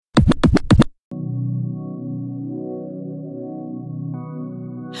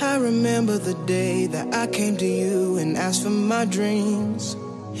remember the day that I came to you and asked for my dreams.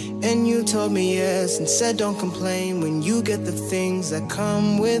 And you told me yes and said don't complain when you get the things that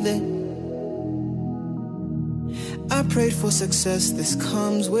come with it. I prayed for success, this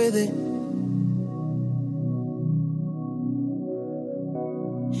comes with it.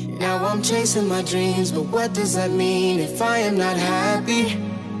 Now I'm chasing my dreams, but what does that mean if I am not happy?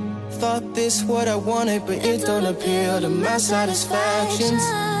 Thought this what I wanted, but it don't appeal to my satisfactions.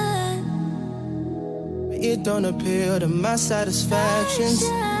 It don't appeal to my satisfactions.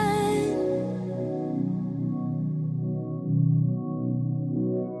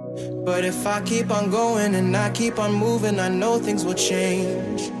 But if I keep on going and I keep on moving, I know things will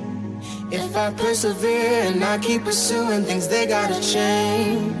change. If I persevere and I keep pursuing things, they gotta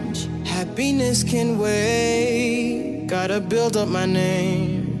change. Happiness can wait. Gotta build up my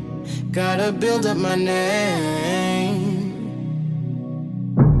name. Gotta build up my name.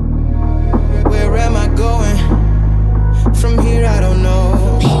 Where am I going? From here I don't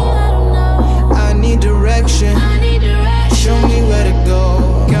know. I need direction. Show me where to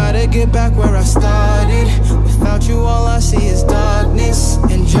go. Gotta get back where I started. Without you all I see is darkness.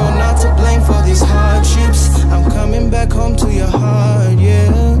 And you're not to blame for these hardships. I'm coming back home to your heart, yeah.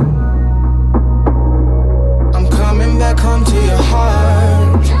 I'm coming back home to your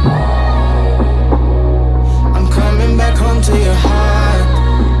heart. I'm coming back home to your heart.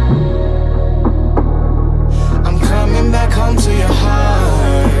 I'm coming back home to your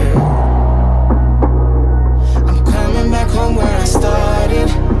heart. I'm coming back home where I started.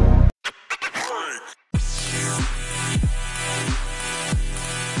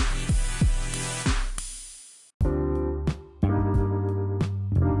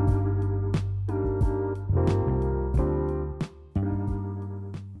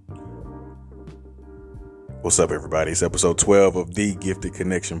 What's up, everybody? It's episode 12 of the Gifted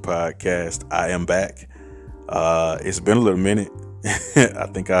Connection podcast. I am back. It's been a little minute. I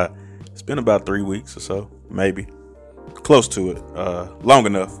think it's been about 3 weeks or so, maybe close to it, long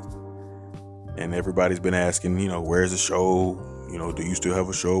enough. And everybody's been asking, where's the show? Do you still have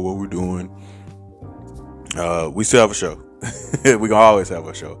a show? What we're doing? We still have a show. We're gonna always have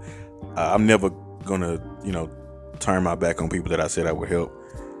a show. I'm never gonna, turn my back on people that I said I would help.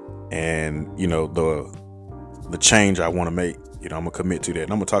 And, the change I want to make, I'm gonna commit to that,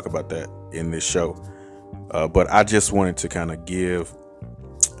 and I'm gonna talk about that in this show. But I just wanted to kind of give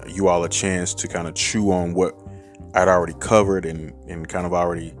you all a chance to kind of chew on what I'd already covered and kind of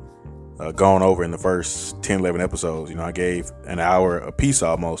already gone over in the first 10, 11 episodes. I gave an hour a piece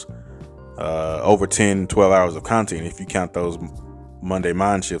almost, over 10, 12 hours of content. If you count those Monday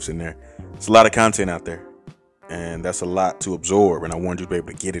mind shifts in there, it's a lot of content out there, and that's a lot to absorb. And I want you to be able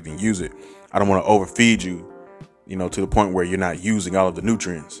to get it and use it. I don't want to overfeed you, to the point where you're not using all of the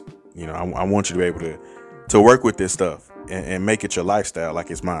nutrients. I want you to be able to work with this stuff and make it your lifestyle like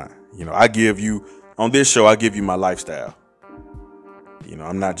it's mine. I give you, on this show, I give you my lifestyle.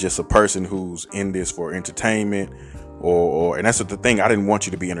 I'm not just a person who's in this for entertainment and that's the thing. I didn't want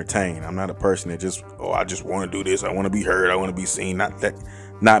you to be entertained. I'm not a person that I just want to do this. I want to be heard. I want to be seen.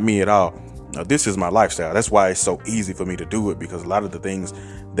 Not me at all. Now, this is my lifestyle. That's why it's so easy for me to do it, because a lot of the things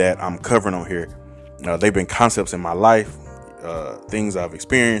that I'm covering on here, they've been concepts in my life, things I've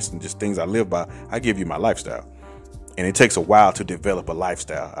experienced and just things I live by. I give you my lifestyle. And it takes a while to develop a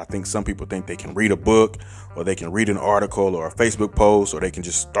lifestyle. I think some people think they can read a book, or they can read an article or a Facebook post, or they can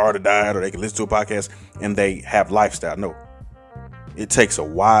just start a diet, or they can listen to a podcast and they have lifestyle. No, it takes a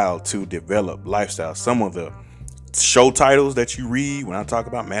while to develop lifestyle. Some of the show titles that you read when I talk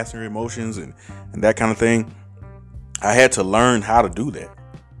about mastering emotions and that kind of thing, I had to learn how to do that.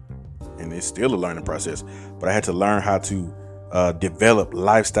 And it's still a learning process, but I had to learn how to develop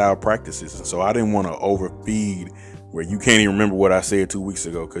lifestyle practices. And so I didn't want to overfeed where you can't even remember what I said 2 weeks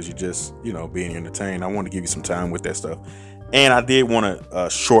ago because you're just, being entertained. I want to give you some time with that stuff. And I did want to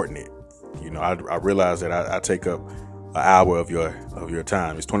shorten it. I realized that I take up an hour of your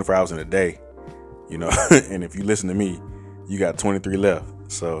time. It's 24 hours in a day, and if you listen to me, you got 23 left.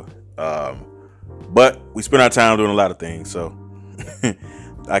 So, but we spend our time doing a lot of things. So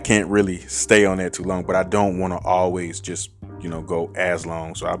I can't really stay on that too long, but I don't want to always just, go as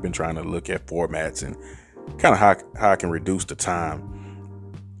long. So I've been trying to look at formats and kind of how I can reduce the time.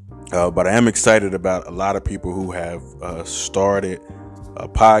 But I am excited about a lot of people who have started a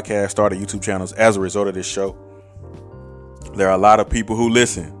podcast, started YouTube channels as a result of this show. There are a lot of people who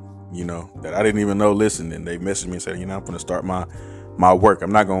listen, that I didn't even know listened, and they messaged me and said, I'm going to start my work.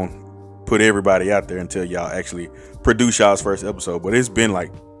 I'm not going to put everybody out there until y'all actually produce y'all's first episode, but it's been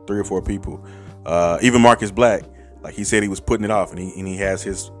like 3 or 4 people. Even Marcus Black Like he said, he was putting it off, and he has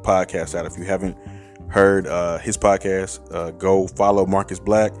his podcast out. If you haven't heard his podcast, go follow Marcus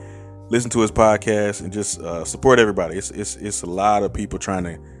Black, listen to his podcast, and just support everybody. It's a lot of people trying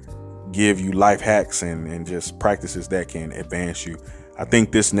to give you life hacks and just practices that can advance you. I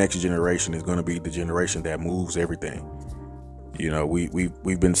think this next generation is going to be the generation that moves everything. You know,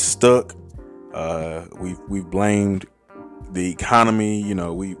 we've been stuck. We've blamed the economy. You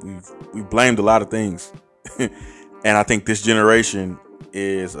know, we've blamed a lot of things. And I think this generation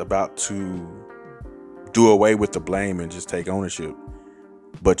is about to do away with the blame and just take ownership.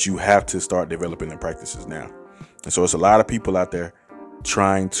 But you have to start developing the practices now. And so it's a lot of people out there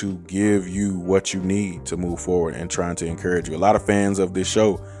trying to give you what you need to move forward and trying to encourage you. A lot of fans of this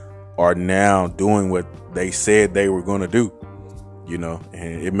show are now doing what they said they were going to do, you know,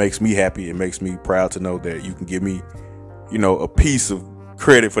 and it makes me happy. It makes me proud to know that you can give me, you know, a piece of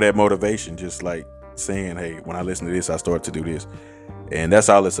credit for that motivation. Just like saying, hey, when I listen to this, I start to do this. And that's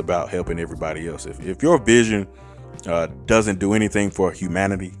all it's about, helping everybody else. If your vision doesn't do anything for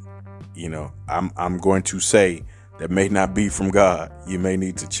humanity, you know, I'm going to say that may not be from God. You may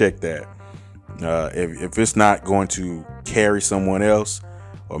need to check that. If it's not going to carry someone else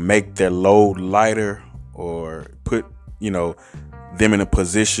or make their load lighter or put, you know, them in a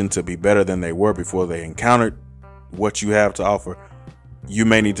position to be better than they were before they encountered what you have to offer, you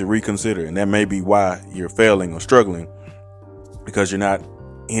may need to reconsider. And that may be why you're failing or struggling, because you're not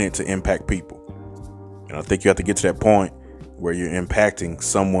in it to impact people. And I think you have to get to that point where you're impacting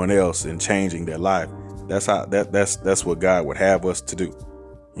someone else and changing their life. That's what God would have us to do.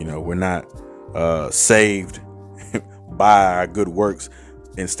 You know, we're not saved by our good works.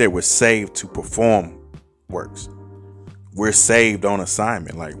 Instead, we're saved to perform works. We're saved on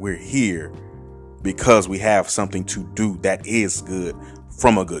assignment. Like, we're here because we have something to do that is good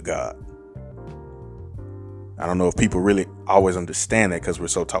from a good God. I don't know if people really always understand that, because we're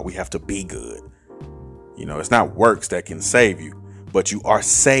so taught we have to be good. You know, it's not works that can save you, but you are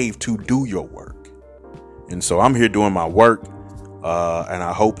saved to do your work. And so I'm here doing my work, and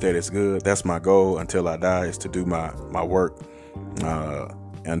I hope that it's good. That's my goal until I die, is to do my work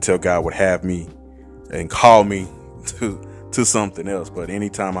until God would have me and call me to something else. But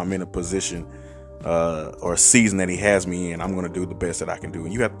anytime I'm in a position or a season that he has me in, I'm going to do the best that I can do.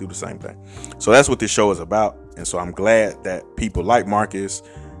 And you have to do the same thing. So that's what this show is about. And so I'm glad that people like Marcus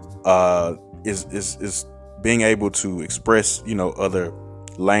is being able to express, you know, other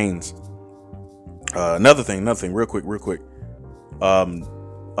lanes. Another thing, real quick.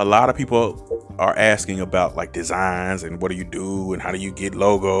 A lot of people are asking about like designs and what do you do and how do you get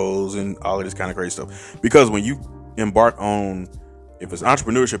logos and all of this kind of crazy stuff. Because when you embark on, if it's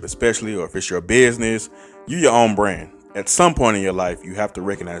entrepreneurship especially, or if it's your business, you're your own brand. At some point in your life, you have to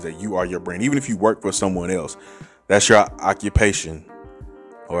recognize that you are your brand. Even if you work for someone else, that's your occupation.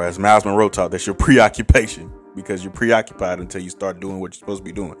 Or as Miles Monroe taught, that's your preoccupation, because you're preoccupied until you start doing what you're supposed to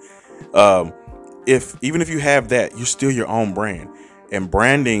be doing. Even if you have that, you're still your own brand. And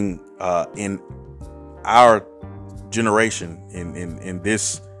branding in our generation, in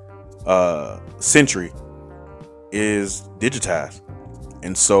this century, is digitized.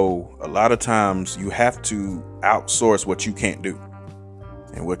 And so a lot of times you have to outsource what you can't do.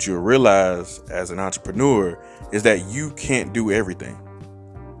 And what you'll realize as an entrepreneur is that you can't do everything.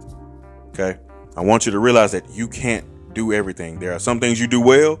 Okay. I want you to realize that you can't do everything. There are some things you do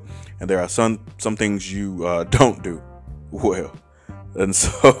well, and there are some things you don't do well. And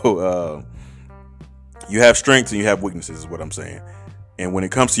so you have strengths and you have weaknesses, is what I'm saying. And when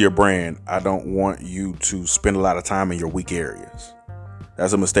it comes to your brand, I don't want you to spend a lot of time in your weak areas.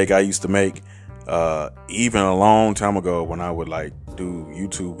 That's a mistake I used to make even a long time ago, when I would like do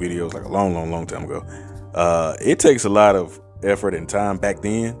YouTube videos, like a long time ago. It takes a lot of effort and time back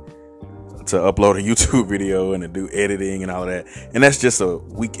then to upload a YouTube video and to do editing and all of that. And that's just a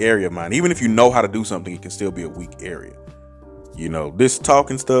weak area of mine. Even if you know how to do something, it can still be a weak area. You know, this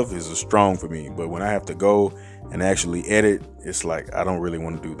talking stuff is strong for me, but when I have to go and actually edit, it's like, I don't really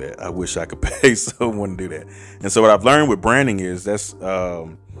want to do that. I wish I could pay someone to do that. And so what I've learned with branding is that's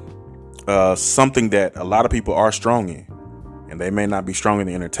something that a lot of people are strong in, and they may not be strong in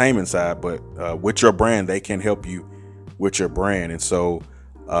the entertainment side, but with your brand, they can help you with your brand. And so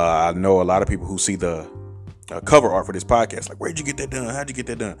I know a lot of people who see the cover art for this podcast, like, where'd you get that done? How'd you get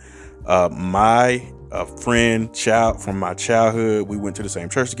that done? My friend from my childhood, we went to the same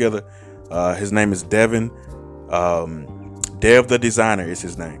church together. His name is Devin. Dev the Designer is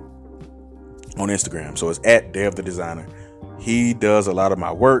his name on Instagram. So it's at Dev the Designer. He does a lot of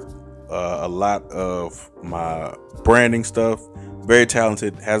my work, a lot of my branding stuff. Very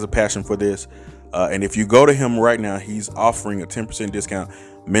talented, has a passion for this. And if you go to him right now, he's offering a 10% discount.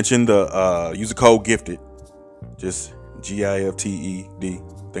 Mention use the code GIFTED, just GIFTED.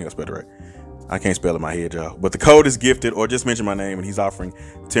 I think I spelled it right. I can't spell it in my head, y'all. But the code is GIFTED, or just mention my name, and he's offering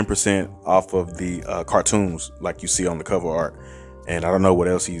 10% off of the cartoons like you see on the cover art. And I don't know what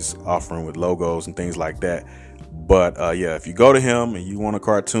else he's offering with logos and things like that. But yeah, if you go to him and you want a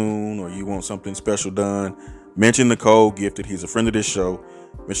cartoon or you want something special done, mention the code GIFTED. He's a friend of this show.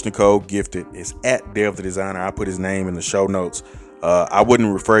 Mention the code GIFTED. It's at Dev the Designer. I put his name in the show notes. I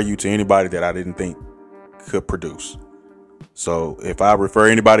wouldn't refer you to anybody that I didn't think could produce. So if I refer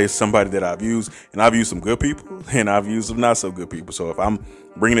anybody as somebody that I've used, and I've used some good people and I've used some not so good people. So if I'm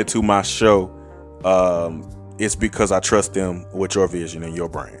bringing it to my show, it's because I trust them with your vision and your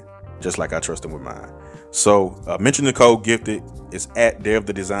brand, just like I trust them with mine. So mention the code GIFTED. It's at Dev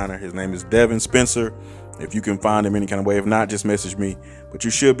the Designer. His name is Devin Spencer. If you can find him any kind of way, if not, just message me. But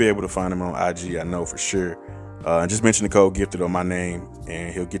you should be able to find him on IG. I know for sure. And just mention the code GIFTED on my name,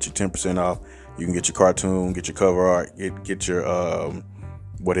 and he'll get you 10% off. You can get your cartoon, get your cover art, get your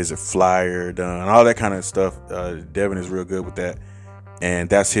flyer done, all that kind of stuff. Devin is real good with that, and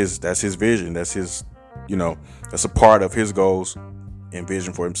that's his vision. That's his, that's a part of his goals and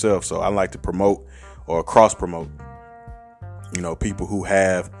vision for himself. So I like to promote or cross promote, people who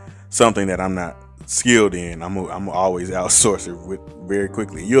have something that I'm not skilled in. I'm always outsource it with very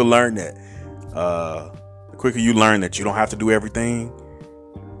quickly. You'll learn that. The quicker you learn that you don't have to do everything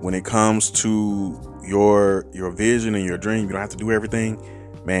when it comes to your vision and your dream, you don't have to do everything.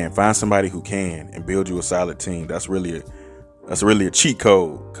 Man, find somebody who can and build you a solid team. That's really a cheat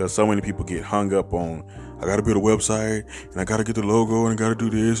code, because so many people get hung up on, I got to build a website and I got to get the logo and I got to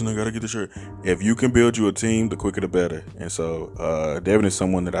do this and I got to get the shirt. If you can build you a team, the quicker the better. And so Devin is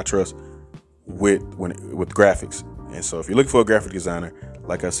someone that I trust with graphics. And so if you're looking for a graphic designer,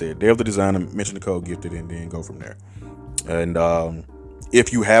 like I said, Dev the Designer, mention the code GIFTED and then go from there. And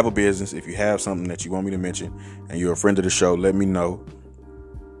if you have a business, if you have something that you want me to mention and you're a friend of the show, let me know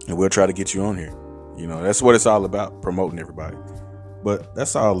and we'll try to get you on here. That's what it's all about, promoting everybody. But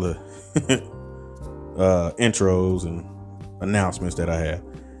that's all the intros and announcements that I have.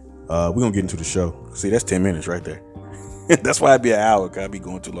 We're going to get into the show. See, that's 10 minutes right there. That's why it'd be an hour, because I'd be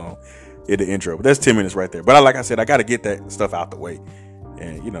going too long in the intro. But that's 10 minutes right there. But like I said, I got to get that stuff out the way.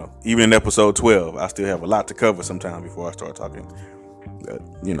 And, even in episode 12, I still have a lot to cover sometime before I start talking.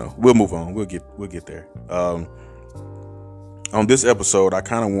 We'll move on. We'll get there. On this episode, I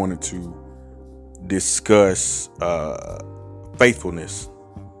kind of wanted to discuss faithfulness,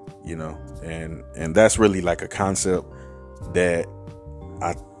 and that's really like a concept that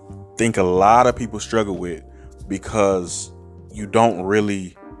I think a lot of people struggle with, because you don't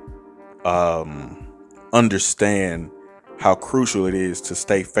really understand how crucial it is to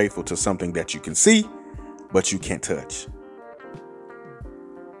stay faithful to something that you can see but you can't touch.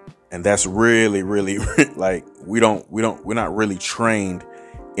 And that's really, really like we're not really trained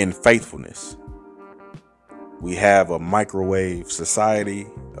in faithfulness. We have a microwave society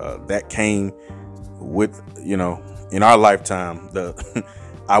that came with, in our lifetime.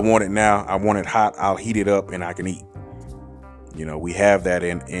 I want it now. I want it hot. I'll heat it up and I can eat. We have that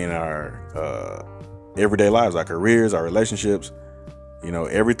in our everyday lives, our careers, our relationships.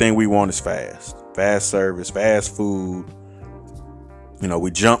 Everything we want is fast service, fast food.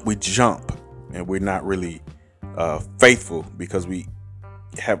 We jump, and we're not really faithful, because we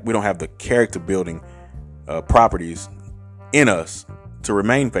don't have the character building properties in us to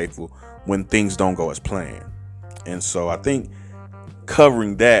remain faithful when things don't go as planned. And so I think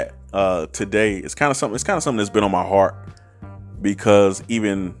covering that today is kind of something that's been on my heart, because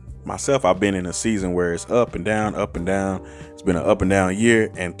even myself, I've been in a season where it's up and down. It's been an up and down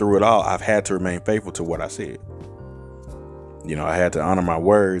year, and through it all, I've had to remain faithful to what I said. I had to honor my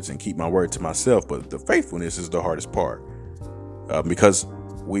words and keep my word to myself, but the faithfulness is the hardest part, because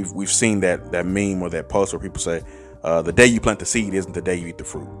we've seen that meme or that post where people say, the day you plant the seed isn't the day you eat the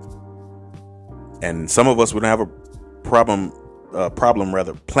fruit. And some of us would have a problem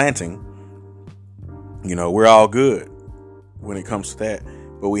planting. We're all good when it comes to that,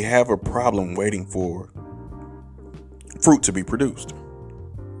 but we have a problem waiting for fruit to be produced.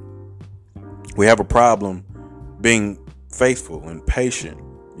 We have a problem being faithful and patient,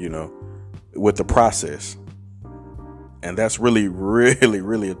 with the process. And that's really, really,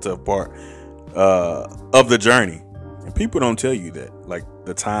 really a tough part of the journey. And people don't tell you that, like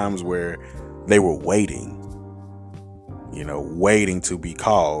the times where they were waiting, waiting to be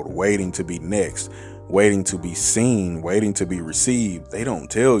called, waiting to be next, waiting to be seen, waiting to be received. They don't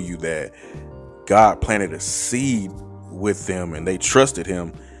tell you that God planted a seed with them and they trusted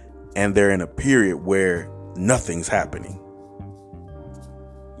him, and they're in a period where nothing's happening.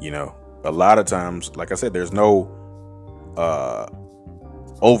 A lot of times, like I said, there's no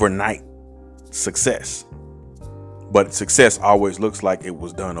overnight success, but success always looks like it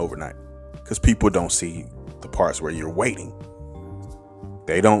was done overnight because people don't see the parts where you're waiting.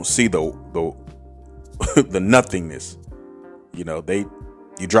 They don't see the the nothingness. You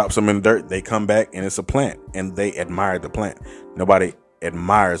drop some in the dirt, they come back and it's a plant, and they admire the plant. Nobody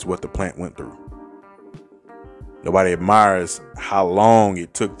admires what the plant went through. Nobody admires how long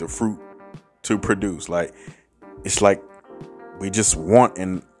it took the fruit to produce. It's like we just want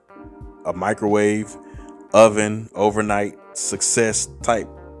in a microwave oven overnight success type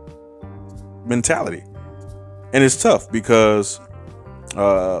mentality. And it's tough because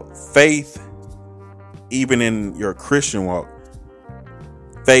faith, even in your Christian walk,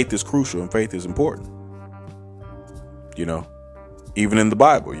 faith is crucial and faith is important. Even in the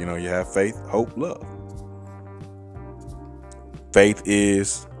Bible, you have faith, hope, love. Faith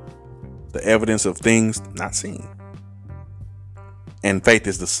is the evidence of things not seen. And faith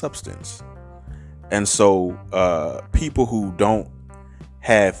is the substance. And so people who don't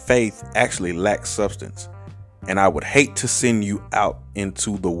have faith actually lack substance. And I would hate to send you out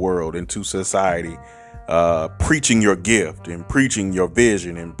into the world, into society, preaching your gift and preaching your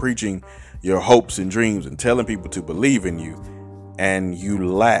vision and preaching your hopes and dreams and telling people to believe in you, and you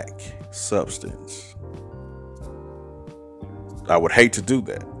lack substance. I would hate to do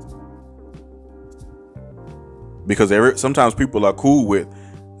that, because sometimes people are cool with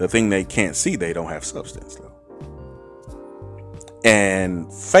the thing they can't see. They don't have substance, though.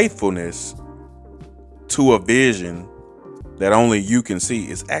 And faithfulness to a vision that only you can see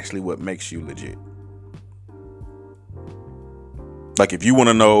is actually what makes you legit. Like, if you want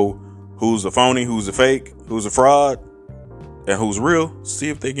to know who's a phony, who's a fake, who's a fraud, and who's real, see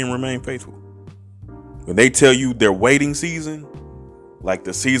if they can remain faithful. When they tell you their waiting season, like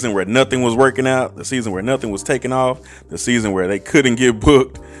the season where nothing was working out, the season where nothing was taking off, the season where they couldn't get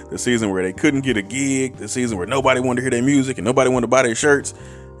booked, the season where they couldn't get a gig, the season where nobody wanted to hear their music and nobody wanted to buy their shirts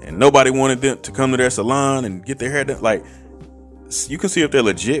and nobody wanted them to come to their salon and get their hair done. Like, you can see if they're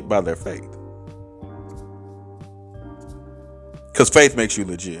legit by their faith. Because faith makes you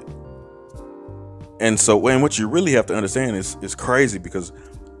legit. And so, and what you really have to understand is crazy, because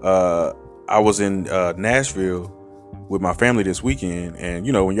I was in Nashville with my family this weekend, and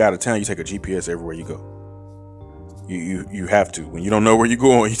when you're out of town, you take a GPS everywhere you go. You have to. When you don't know where you're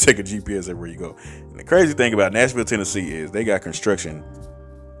going, you take a GPS everywhere you go. And the crazy thing about Nashville, Tennessee, is they got construction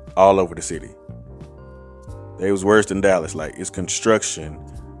all over the city. It was worse than Dallas. Like, it's construction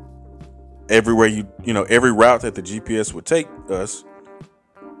everywhere. Every route that the GPS would take us,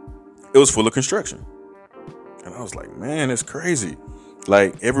 it was full of construction. And I was like, man, it's crazy.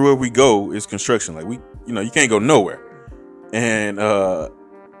 Like, everywhere we go is construction. Like, you can't go nowhere. And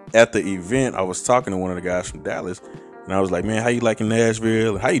at the event, I was talking to one of the guys from Dallas, and I was like, man, how you liking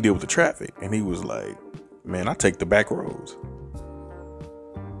Nashville? How you deal with the traffic? And he was like, man, I take the back roads.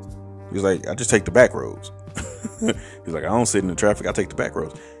 He was like, I just take the back roads. He's like, I don't sit in the traffic. I take the back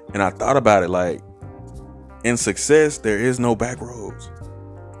roads. And I thought about it, like, in success, there is no back roads.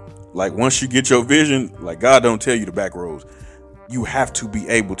 Like, once you get your vision, like, God don't tell you the back roads. You have to be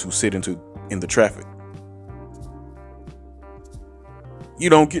able to sit in the traffic. You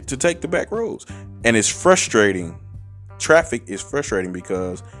don't get to take the back roads. And it's frustrating. Traffic is frustrating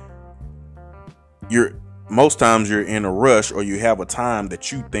because most times you're in a rush, or you have a time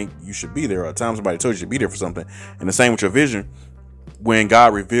that you think you should be there, or a time somebody told you should be there for something. And the same with your vision. When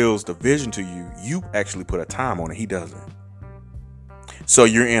God reveals the vision to you, you actually put a time on it. He doesn't. So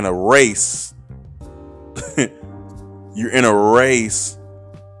you're in a race. You're in a race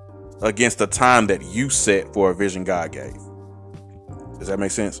against the time that you set for a vision God gave. Does that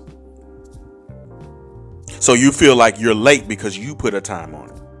make sense? So you feel like you're late because you put a time on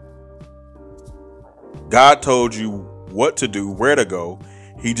it. God told you what to do, where to go.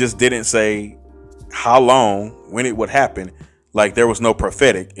 He just didn't say how long, when it would happen. Like, there was no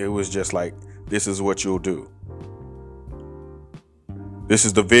prophetic. It was just like, this is what you'll do. This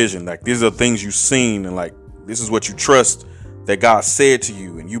is the vision. Like, these are the things you've seen. And like, this is what you trust that God said to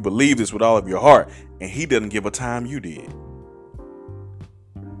you. And you believe this with all of your heart. And he didn't give a time, you did.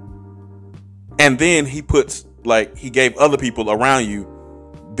 And then he gave other people around you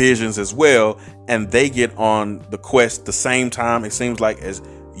visions as well. And they get on the quest the same time, it seems like, as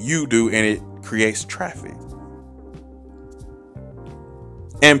you do. And it creates traffic.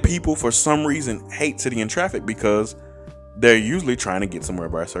 And people, for some reason, hate sitting in traffic because they're usually trying to get somewhere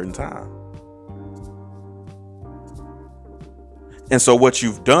by a certain time. And so what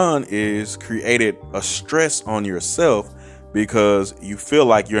you've done is created a stress on yourself because you feel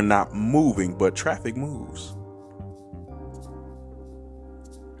like you're not moving, but traffic moves.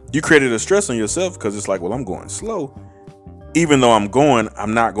 You created a stress on yourself because it's like, well, I'm going slow. Even though I'm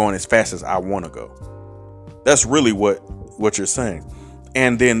not going as fast as I want to go. That's really what you're saying.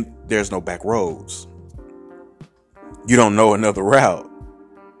 And then there's no back roads. You don't know another route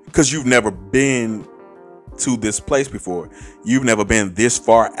because you've never been to this place before. You've never been this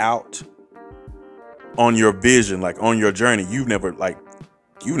far out on your vision, like on your journey. You've never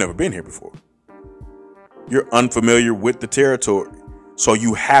been here before. You're unfamiliar with the territory. So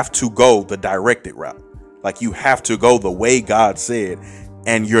you have to go the directed route. Like you have to go the way God said,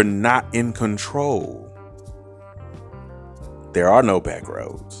 and you're not in control. There are no back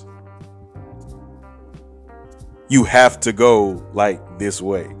roads. You have to go like this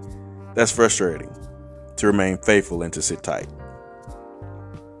way. That's frustrating. To remain faithful and to sit tight.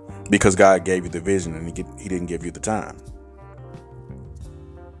 Because God gave you the vision and he didn't give you the time.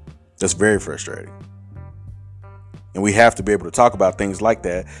 That's very frustrating. And we have to be able to talk about things like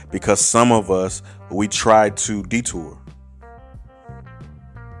that because some of us, we try to detour.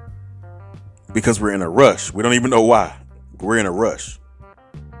 Because we're in a rush. We don't even know why. We're in a rush.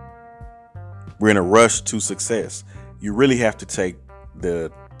 We're in a rush to success. You really have to take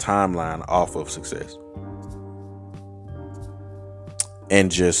the timeline off of success. And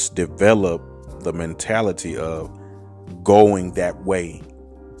just develop the mentality of going that way.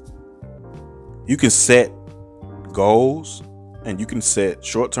 You can set goals and you can set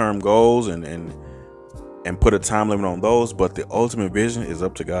short-term goals and put a time limit on those, but the ultimate vision is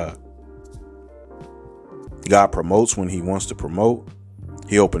up to God. God promotes when he wants to promote.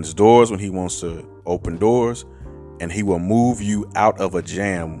 He opens doors when he wants to open doors, and he will move you out of a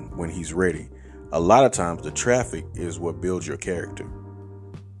jam when he's ready. A lot of times the traffic is what builds your character.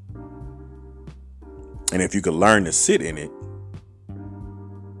 And if you could learn to sit in it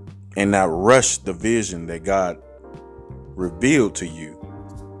and not rush the vision that God revealed to you,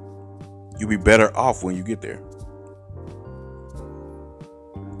 you'll be better off when you get there.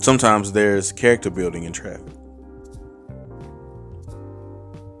 Sometimes there's character building in traffic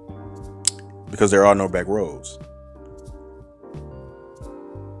because there are no back roads.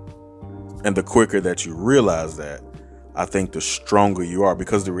 And the quicker that you realize that, I think the stronger you are,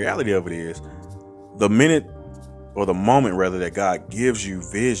 because the reality of it is the minute or the moment rather that God gives you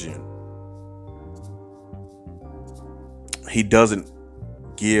vision, he doesn't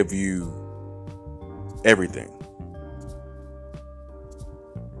give you everything.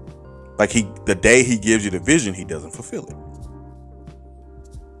 Like the day he gives you the vision, he doesn't fulfill it.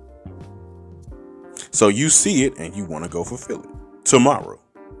 So you see it and you want to go fulfill it tomorrow.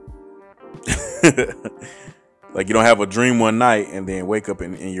 Like you don't have a dream one night and then wake up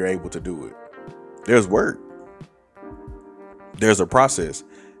and you're able to do it. There's work. There's a process.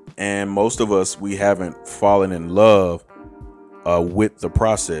 And most of us, we haven't fallen in love with the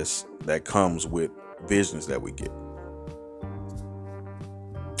process that comes with visions that we get.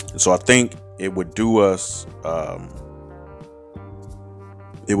 So I think it would do us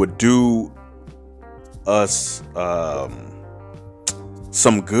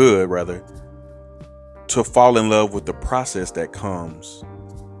some good, rather, to fall in love with the process that comes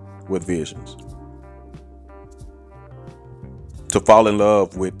with visions. To fall in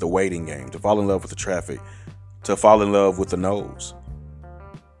love with the waiting game, to fall in love with the traffic, to fall in love with the no's.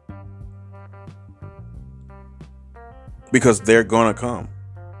 Because they're gonna come.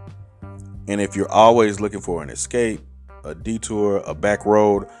 And if you're always looking for an escape, a detour, a back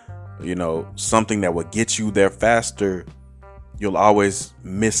road, something that will get you there faster, you'll always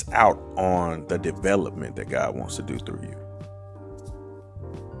miss out on the development that God wants to do through you.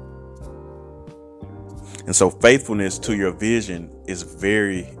 And so faithfulness to your vision is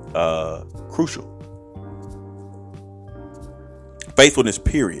very crucial. Faithfulness,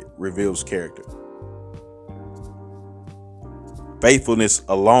 period, reveals character. Faithfulness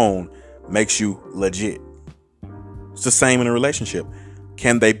alone makes you legit. It's the same in a relationship.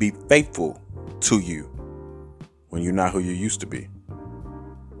 Can they be faithful to you when you're not who you used to be?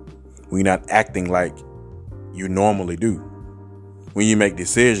 When you're not acting like you normally do? When you make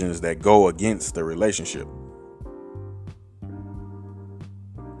decisions that go against the relationship?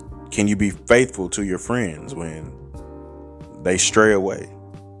 Can you be faithful to your friends when they stray away?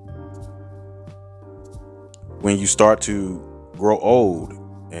 When you start to grow old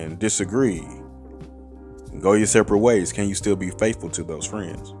and disagree and go your separate ways, can you still be faithful to those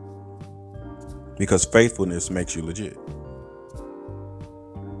friends? Because faithfulness makes you legit.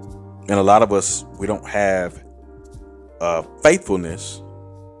 And a lot of us, we don't have faithfulness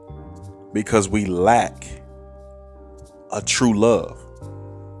because we lack a true love.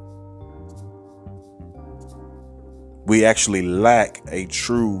 We actually lack a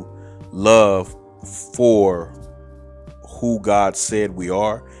true love for who God said we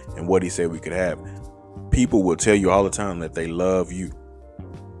are and what he said we could have. People will tell you all the time that they love you,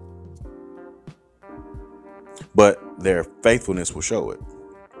 but their faithfulness will show it.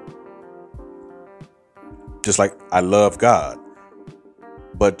 Just like I love God,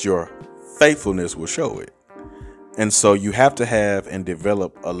 but your faithfulness will show it. And so you have to have and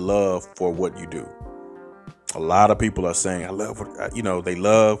develop a love for what you do. A lot of people are saying, I love what, they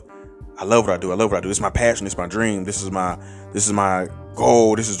love. I love what I do. I love what I do. This is my passion. This is my dream. This is my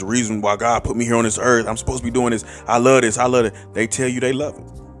goal. This is the reason why God put me here on this earth. I'm supposed to be doing this. I love this. I love it. They tell you they love it.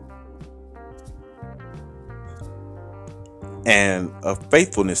 And a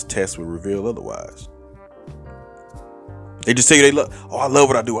faithfulness test will reveal otherwise. They just tell you they love. Oh, I love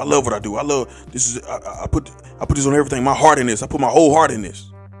what I do. I love what I do. I love this. I put this on everything. My heart in this. I put my whole heart in this.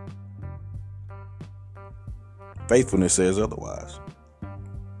 Faithfulness says otherwise.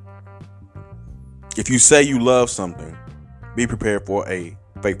 If you say you love something, be prepared for a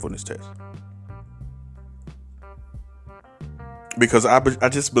faithfulness test. Because I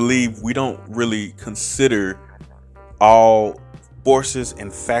just believe we don't really consider all forces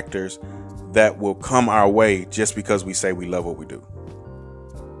and factors that will come our way just because we say we love what we do.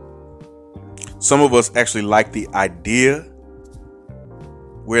 Some of us actually like the idea.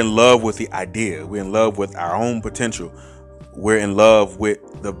 We're in love with the idea. We're in love with our own potential. We're in love with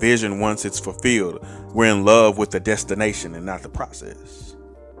the vision once it's fulfilled. We're in love with the destination and not the process.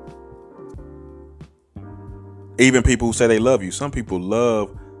 Even people who say they love you, some people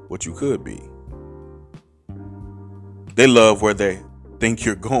love what you could be. They love where they think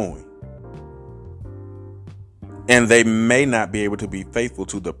you're going. And they may not be able to be faithful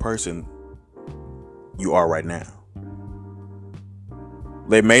to the person you are right now.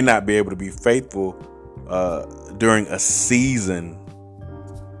 They may not be able to be faithful during a season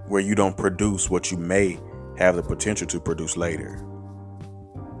where you don't produce what you may have the potential to produce later.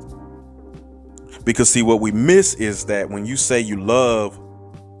 Because see, what we miss is that when you say you love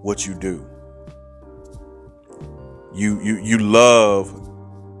what you do, you love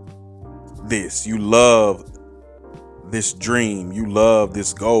this, you love this dream, you love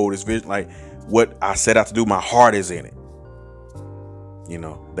this goal, this vision, like what I set out to do, my heart is in it. You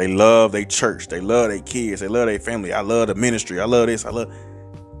know, they love their church, they love their kids, they love their family. I love the ministry, I love this,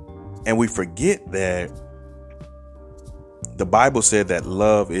 and we forget that the Bible said that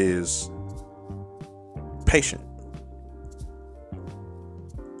love is patient.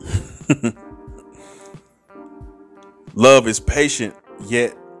 Love is patient,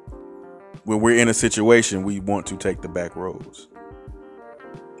 yet when we're in a situation, we want to take the back roads.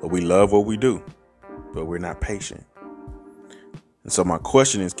 But we love what we do, but we're not patient. And so my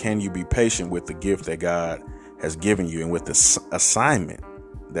question is, can you be patient with the gift that God has given you and with the assignment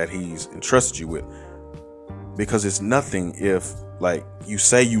that he's entrusted you with? Because it's nothing if, like, you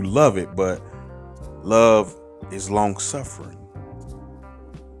say you love it, but love is long suffering.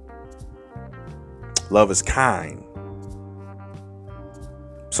 Love is kind.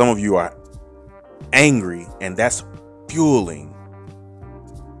 Some of you are angry, and that's fueling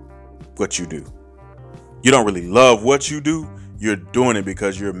what you do. You don't really love what you do. You're doing it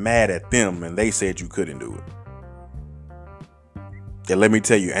because you're mad at them and they said you couldn't do it. And let me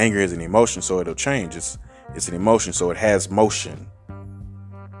tell you, anger is an emotion, so it'll change. It's an emotion, so it has motion.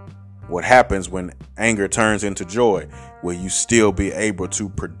 What happens when anger turns into joy? Will you still be able to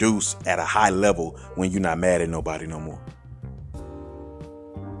produce at a high level when you're not mad at nobody no more?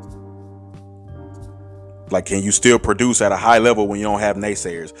 Like, can you still produce at a high level when you don't have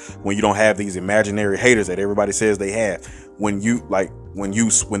naysayers, when you don't have these imaginary haters that everybody says they have? When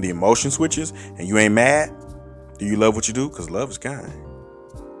the emotion switches and you ain't mad, do you love what you do? Because love is kind.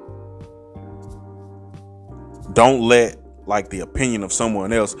 Don't let the opinion of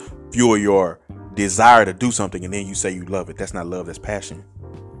someone else fuel your desire to do something and then you say you love it. That's not love, that's passion.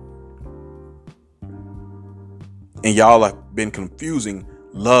 And y'all have been confusing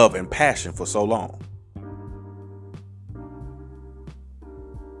love and passion for so long.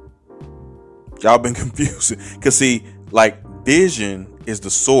 Y'all been confusing. Because see, vision is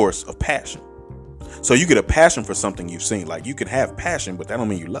the source of passion. So you get a passion for something you've seen. Like, you can have passion, but that don't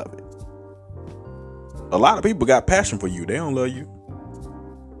mean you love it. A lot of people got passion for you. They don't love you.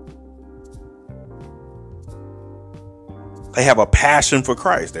 They have a passion for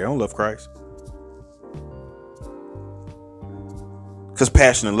Christ. They don't love Christ. Because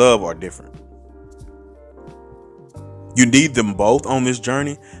passion and love are different. You need them both on this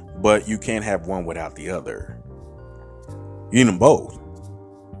journey, but you can't have one without the other. You need them both,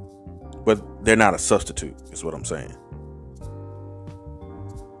 but they're not a substitute, is what I'm saying.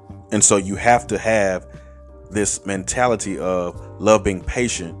 And so you have to have this mentality of love being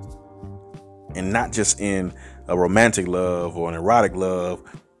patient, and not just in a romantic love or an erotic love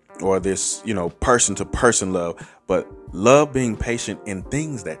or this, person to person love, but love being patient in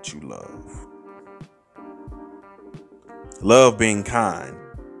things that you love. Love being kind,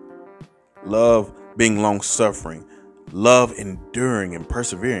 love being long suffering, love enduring and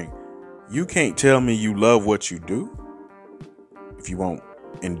persevering. You can't tell me you love what you do if you won't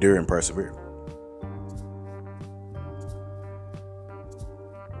endure and persevere.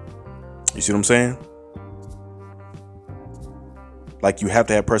 You see what I'm saying? Like, you have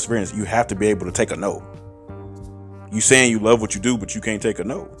to have perseverance. You have to be able to take a no. You saying you love what you do, but you can't take a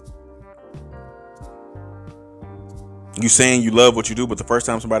no. You saying you love what you do, but the first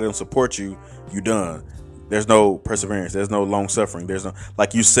time somebody don't support you, you done. There's no perseverance. There's no long suffering. There's no,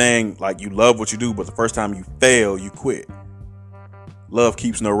 like, you saying like you love what you do, but the first time you fail, you quit. Love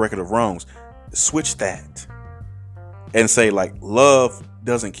keeps no record of wrongs. Switch that and say, like, love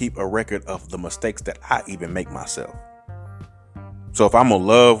doesn't keep a record of the mistakes that I even make myself. So if I'm going to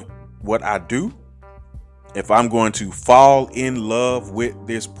love what I do, if I'm going to fall in love with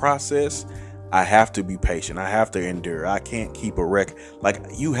this process, I have to be patient. I have to endure. I can't keep a record. Like,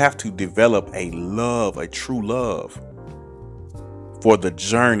 you have to develop a love, a true love for the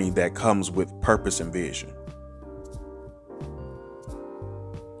journey that comes with purpose and vision.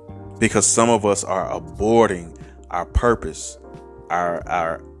 Because some of us are aborting our purpose,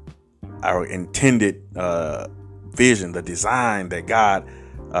 our intended vision, the design that God,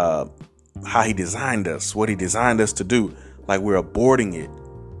 how he designed us, what he designed us to do. Like, we're aborting it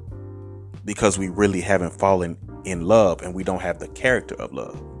because we really haven't fallen in love, and we don't have the character of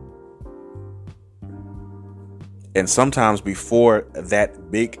love. And sometimes before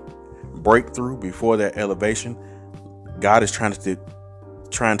that big breakthrough, before that elevation, God is trying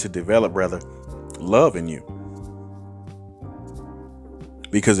to develop love in you.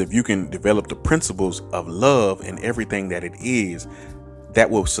 Because if you can develop the principles of love in everything that it is, that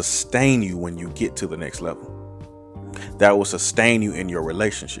will sustain you when you get to the next level. That will sustain you in your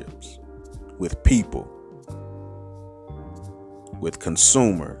relationships with people, with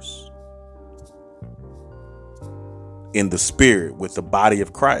consumers, in the spirit, with the body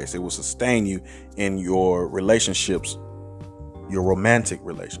of Christ. It will sustain you in your relationships, your romantic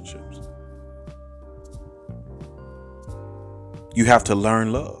relationships. You have to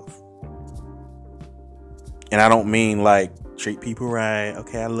learn love. And I don't mean like treat people right.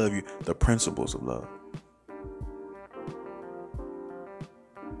 Okay, I love you. The principles of love.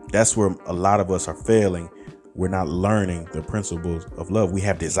 That's where a lot of us are failing. We're not learning the principles of love. We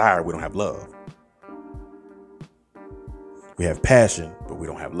have desire. We don't have love. We have passion, but we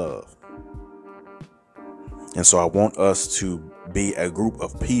don't have love. And so I want us to be a group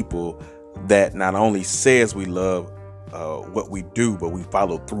of people that not only says we love what we do, but we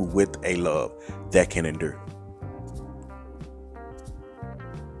follow through with a love that can endure.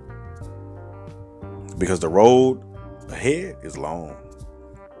 Because the road ahead is long.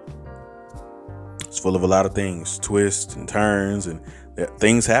 It's full of a lot of things, twists and turns, and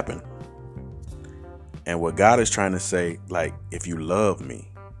things happen. And what God is trying to say, like, if you love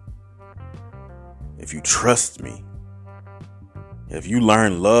me, if you trust me, if you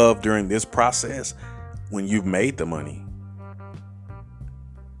learn love during this process, when you've made the money,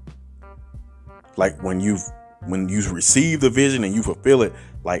 like when you receive the vision and you fulfill it,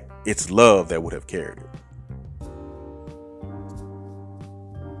 like, it's love that would have carried it.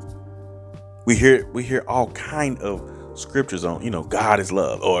 We hear all kind of scriptures on, God is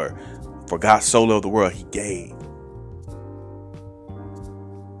love, or for God so loved the world, he gave.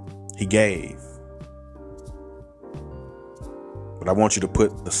 He gave. But I want you to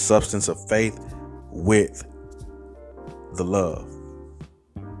put the substance of faith with the love.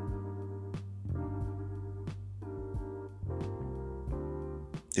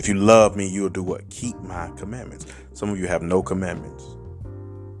 If you love me, you'll do what? Keep my commandments. Some of you have no commandments.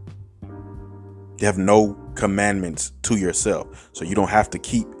 You have no commandments to yourself. So you don't have to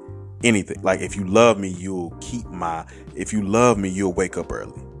keep anything. Like, if you love me, you'll if you love me, you'll wake up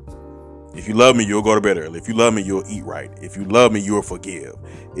early. If you love me, you'll go to bed early. If you love me, you'll eat right. If you love me, you'll forgive.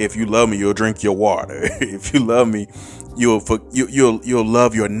 If you love me, you'll drink your water. If you love me, you'll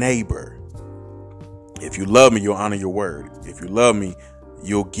love your neighbor. If you love me, you'll honor your word. If you love me,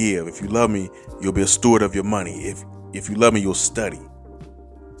 you'll give. If you love me, you'll be a steward of your money. If you love me, you'll study.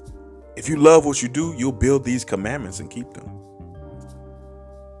 If you love what you do, you'll build these commandments and keep them.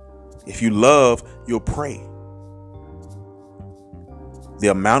 If you love, you'll pray. The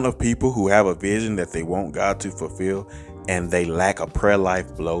amount of people who have a vision that they want God to fulfill and they lack a prayer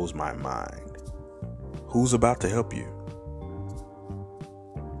life blows my mind. Who's about to help you?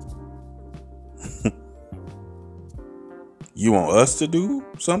 You want us to do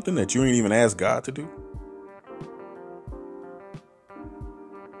something that you ain't even asked God to do?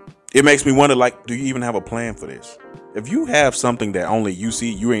 It makes me wonder, like, do you even have a plan for this? If you have something that only you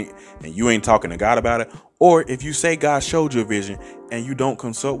see, you ain't talking to God about it, or if you say God showed you a vision and you don't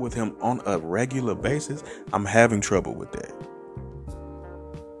consult with him on a regular basis, I'm having trouble with that.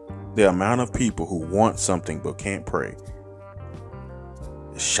 The amount of people who want something but can't pray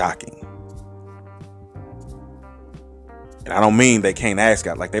is shocking. And I don't mean they can't ask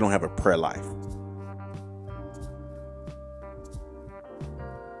God, like they don't have a prayer life.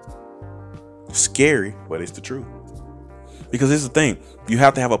 Scary, but it's the truth. Because here's the thing, you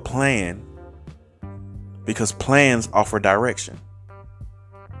have to have a plan, because plans offer direction.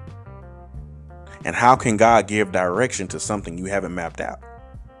 And how can God give direction to something you haven't mapped out?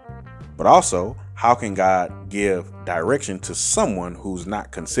 But also, how can God give direction to someone who's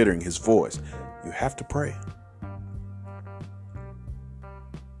not considering his voice? You have to pray.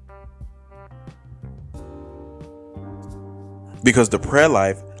 Because the prayer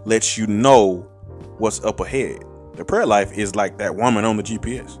life lets you know what's up ahead. The prayer life is like that woman on the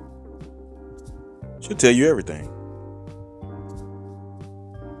GPS. She'll tell you everything.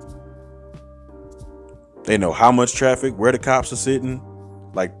 They know how much traffic, where the cops are sitting.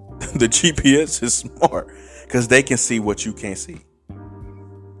 Like, the GPS is smart because they can see what you can't see.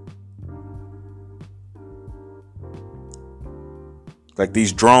 Like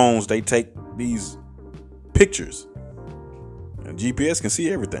these drones, they take these pictures. And GPS can see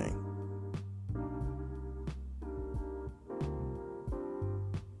everything.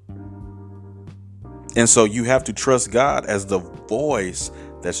 And so you have to trust God as the voice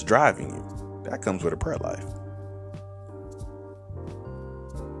that's driving you. That comes with a prayer life.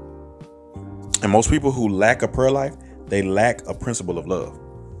 And most people who lack a prayer life, they lack a principle of love.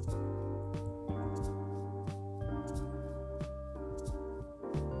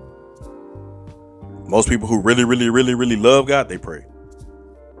 Most people who really love God, they pray.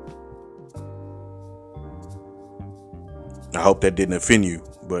 I hope that didn't offend you,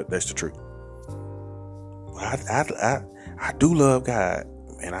 but that's the truth. I do love God,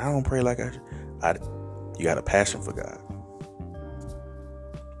 and I don't pray like you got a passion for God.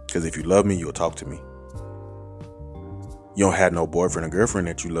 Because if you love me, you'll talk to me. You don't have no boyfriend or girlfriend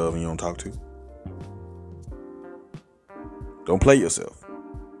that you love and you don't talk to. Don't play yourself.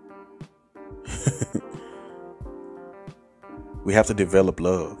 We have to develop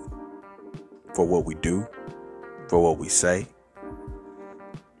love for what we do, for what we say.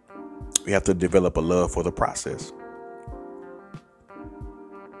 We have to develop a love for the process.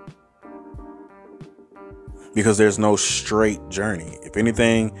 Because there's no straight journey. If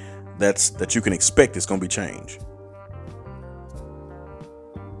anything that you can expect is going to be change.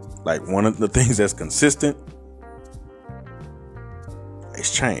 Like one of the things that's consistent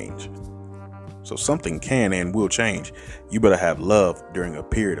is change. So something can and will change. You better have love during a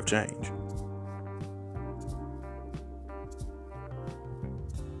period of change.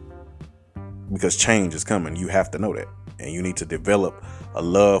 Because change is coming. You have to know that. And you need to develop a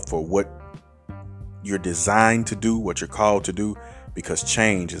love for what you're designed to do, what you're called to do, because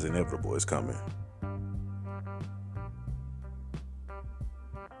change is inevitable. It's coming.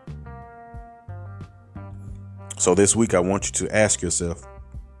 So this week, I want you to ask yourself,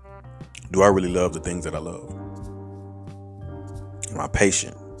 do I really love the things that I love? Am I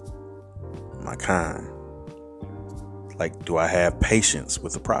patient? Am I kind? Like, do I have patience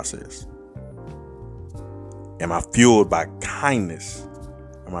with the process? Am I fueled by kindness?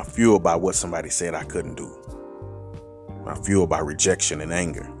 Am I fueled by what somebody said I couldn't do? Am I fueled by rejection and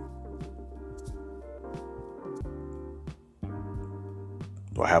anger?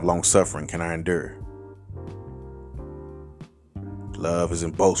 Do I have long suffering? Can I endure? Love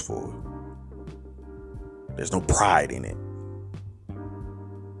isn't boastful. There's no pride in it.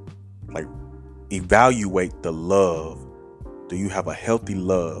 Like, evaluate the love. Do you have a healthy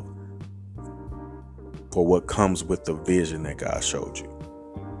love for what comes with the vision that God showed you?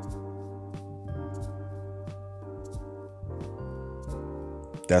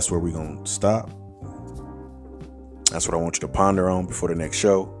 That's where we're going to stop. That's what I want you to ponder on before the next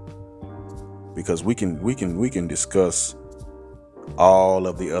show. Because we can discuss all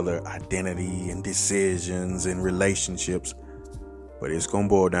of the other identity and decisions and relationships. but it's going to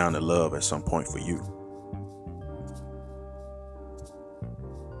boil down to love at some point for you.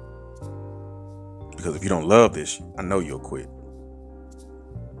 Because if you don't love this, I know you'll quit.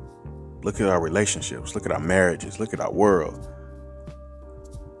 Look at our relationships. Look at our marriages. Look at our world.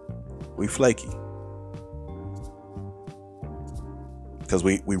 We flaky. Because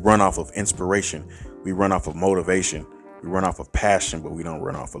we run off of inspiration. We run off of motivation. We run off of passion, but we don't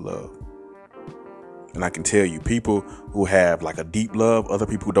run off of love. And I can tell you, people who have like a deep love, other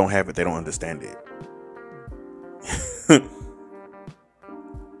people who don't have it, they don't understand it.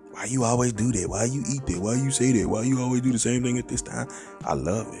 Why you always do that? Why you eat that? Why you say that? Why you always do the same thing at this time? I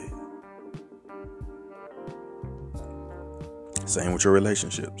love it. Same with your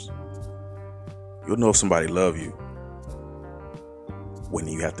relationships. You'll know if somebody love you when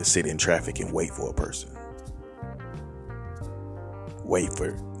you have to sit in traffic and wait for a person. Wait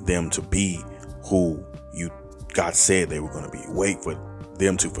for them to be who God said they were going to be. Wait for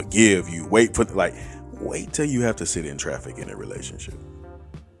them to forgive you. Wait till you have to sit in traffic in a relationship.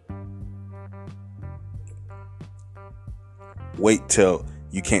 Wait till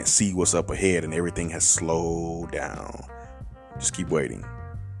you can't see what's up ahead and everything has slowed down. Just keep waiting.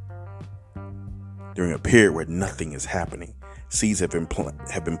 During a period where nothing is happening, seeds have been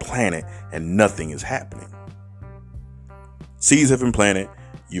planted and nothing is happening. Seeds have been planted,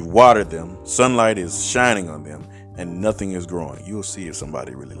 you've watered them, sunlight is shining on them, and nothing is growing. You'll see if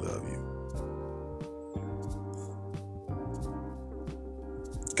somebody really loves you.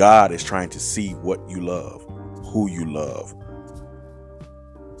 God is trying to see what you love, who you love.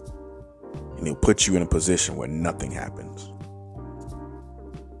 And he'll put you in a position where nothing happens.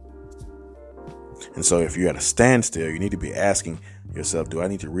 And so if you're at a standstill, you need to be asking yourself, do I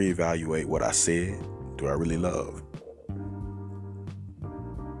need to reevaluate what I said? Do I really love?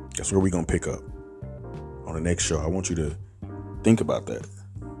 That's where we're going to pick up on the next show. I want you to think about that.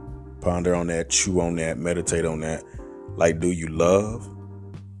 Ponder on that, chew on that, meditate on that. Like, do you love?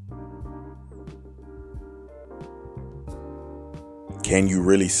 Can you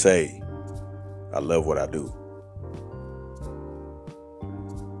really say, I love what I do?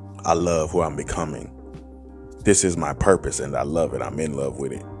 I love who I'm becoming. This is my purpose and I love it. I'm in love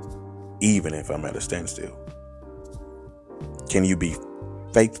with it, even if I'm at a standstill. Can you be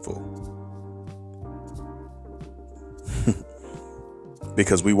faithful?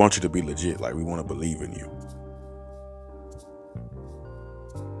 Because we want you to be legit. Like, we want to believe in you.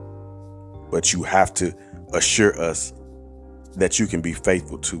 But you have to assure us that you can be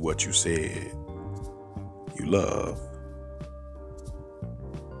faithful to what you said you love.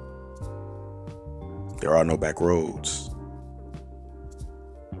 There are no back roads.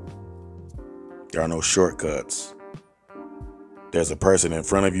 There are no shortcuts. There's a person in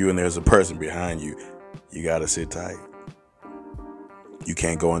front of you and there's a person behind you. You got to sit tight. You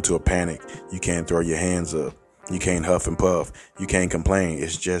can't go into a panic. You can't throw your hands up. You can't huff and puff. You can't complain.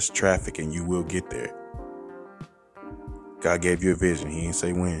 It's just traffic and you will get there. God gave you a vision. He didn't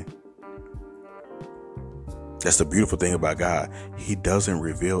say when. That's the beautiful thing about God. He doesn't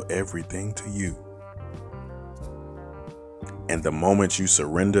reveal everything to you. And the moment you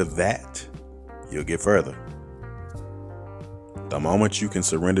surrender that, you'll get further. The moment you can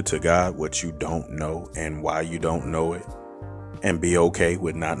surrender to God what you don't know and why you don't know it, and be okay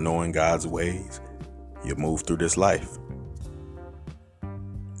with not knowing God's ways, you move through this life.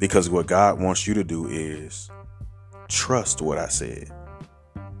 Because what God wants you to do is trust what I said.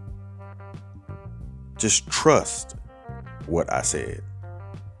 Just trust what I said.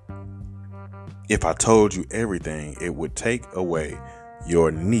 If I told you everything, it would take away your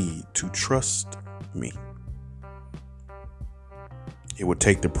need to trust me. It would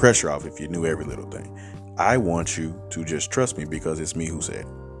take the pressure off if you knew every little thing. I want you to just trust me because it's me who said it.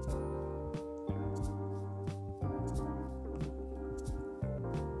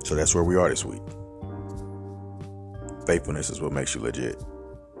 So that's where we are this week. Faithfulness is what makes you legit.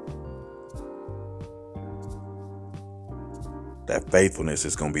 That faithfulness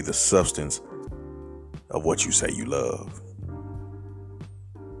is going to be the substance of what you say you love.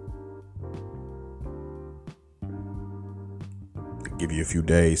 I'll give you a few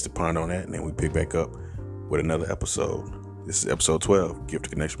days to ponder on that, and then we pick back up with another episode. This is episode 12, Gift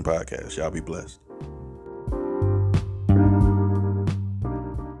Connection Podcast. Y'all be blessed.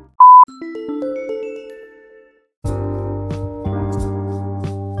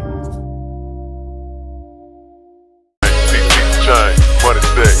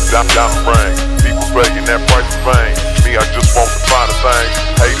 Diamond ring, people begging that price of fame. Me, I just want the finer thing.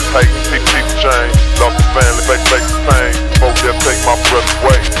 Haters hating, people change. Lost the family, make the pain. Folks that take my breath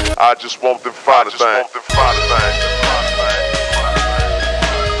away. I just want them finer things.